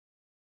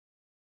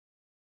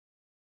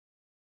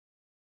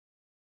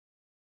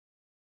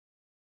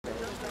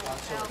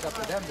so it's up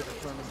to them to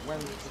determine when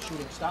the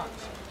shooting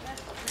stops.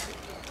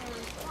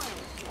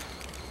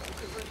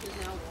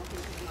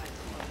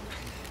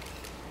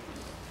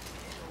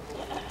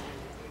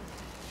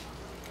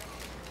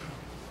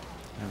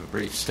 I have a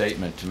brief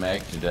statement to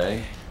make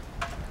today.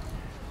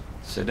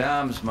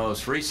 Saddam's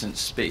most recent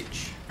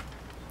speech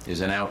is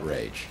an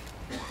outrage.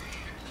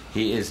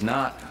 He is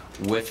not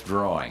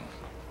withdrawing.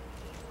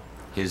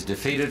 His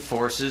defeated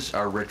forces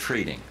are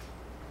retreating.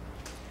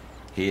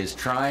 He is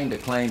trying to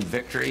claim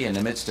victory in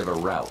the midst of a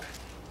rout,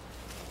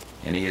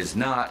 and he is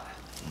not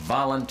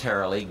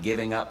voluntarily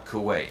giving up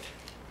Kuwait.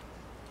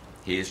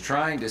 He is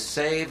trying to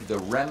save the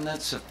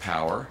remnants of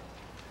power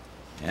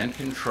and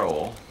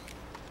control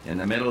in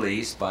the Middle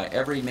East by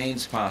every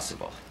means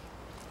possible.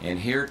 And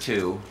here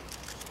too,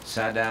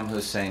 Saddam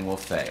Hussein will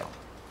fail.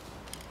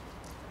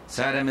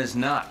 Saddam is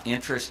not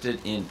interested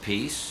in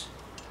peace,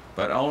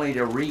 but only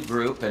to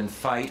regroup and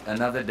fight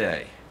another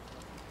day.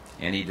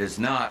 And he does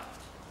not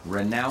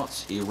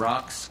renounce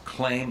Iraq's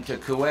claim to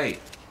Kuwait.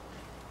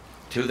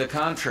 To the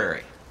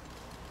contrary,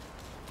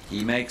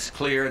 he makes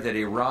clear that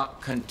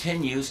Iraq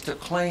continues to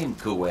claim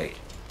Kuwait.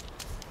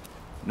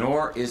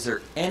 Nor is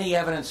there any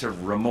evidence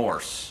of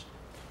remorse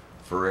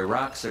for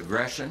Iraq's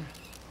aggression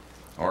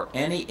or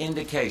any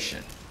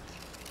indication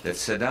that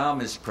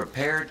Saddam is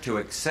prepared to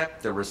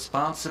accept the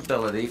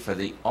responsibility for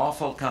the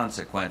awful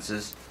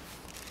consequences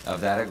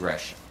of that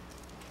aggression.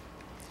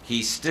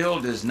 He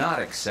still does not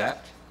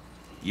accept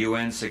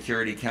UN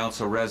Security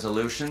Council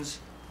resolutions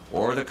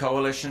or the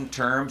coalition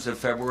terms of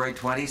February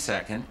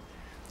 22nd,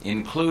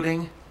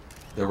 including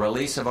the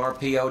release of our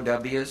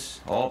POWs,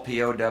 all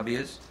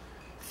POWs,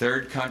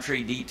 third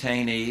country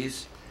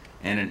detainees,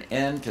 and an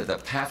end to the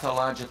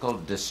pathological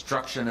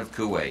destruction of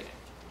Kuwait.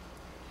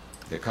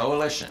 The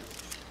coalition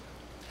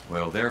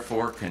will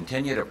therefore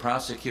continue to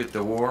prosecute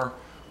the war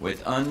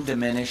with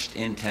undiminished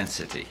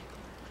intensity.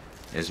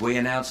 As we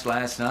announced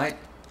last night,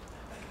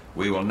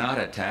 we will not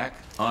attack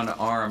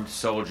unarmed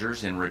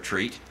soldiers in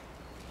retreat.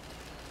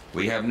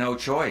 We have no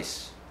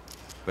choice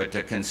but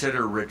to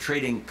consider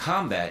retreating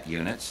combat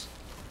units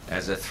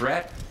as a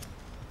threat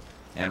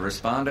and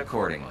respond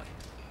accordingly.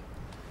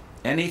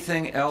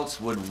 Anything else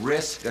would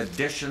risk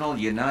additional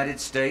United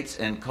States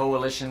and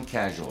coalition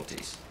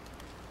casualties.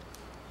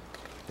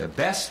 The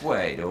best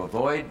way to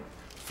avoid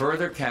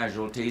further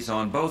casualties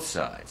on both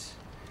sides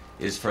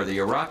is for the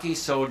Iraqi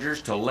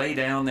soldiers to lay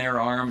down their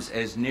arms,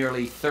 as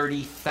nearly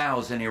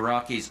 30,000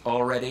 Iraqis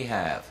already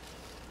have.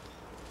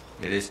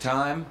 It is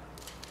time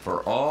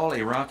for all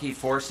Iraqi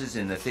forces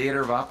in the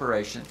theater of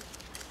operation,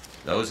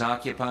 those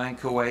occupying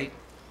Kuwait,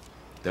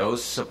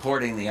 those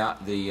supporting the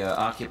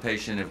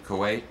occupation of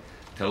Kuwait,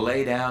 to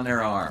lay down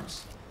their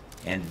arms,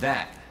 and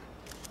that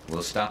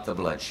will stop the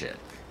bloodshed.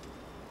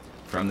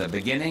 From the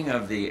beginning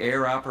of the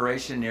air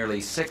operation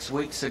nearly 6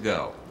 weeks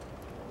ago,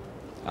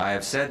 I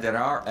have said that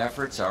our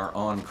efforts are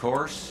on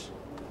course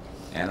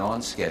and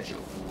on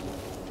schedule.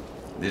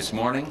 This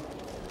morning,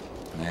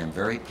 I am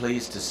very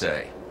pleased to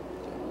say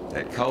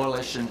that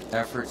coalition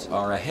efforts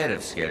are ahead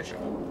of schedule.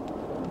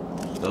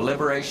 The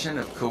liberation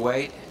of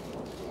Kuwait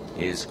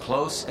is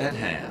close at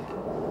hand.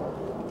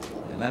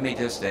 And let me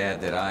just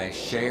add that I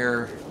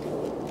share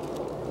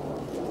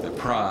the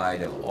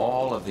pride of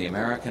all of the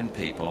American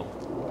people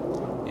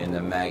in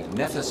the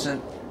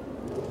magnificent,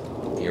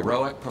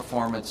 heroic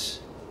performance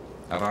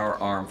of our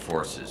armed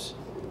forces.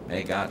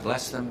 May God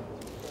bless them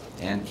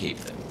and keep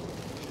them.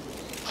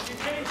 You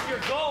changed your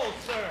goals,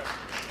 sir.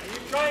 Are you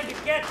trying to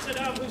get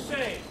Saddam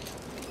Hussein?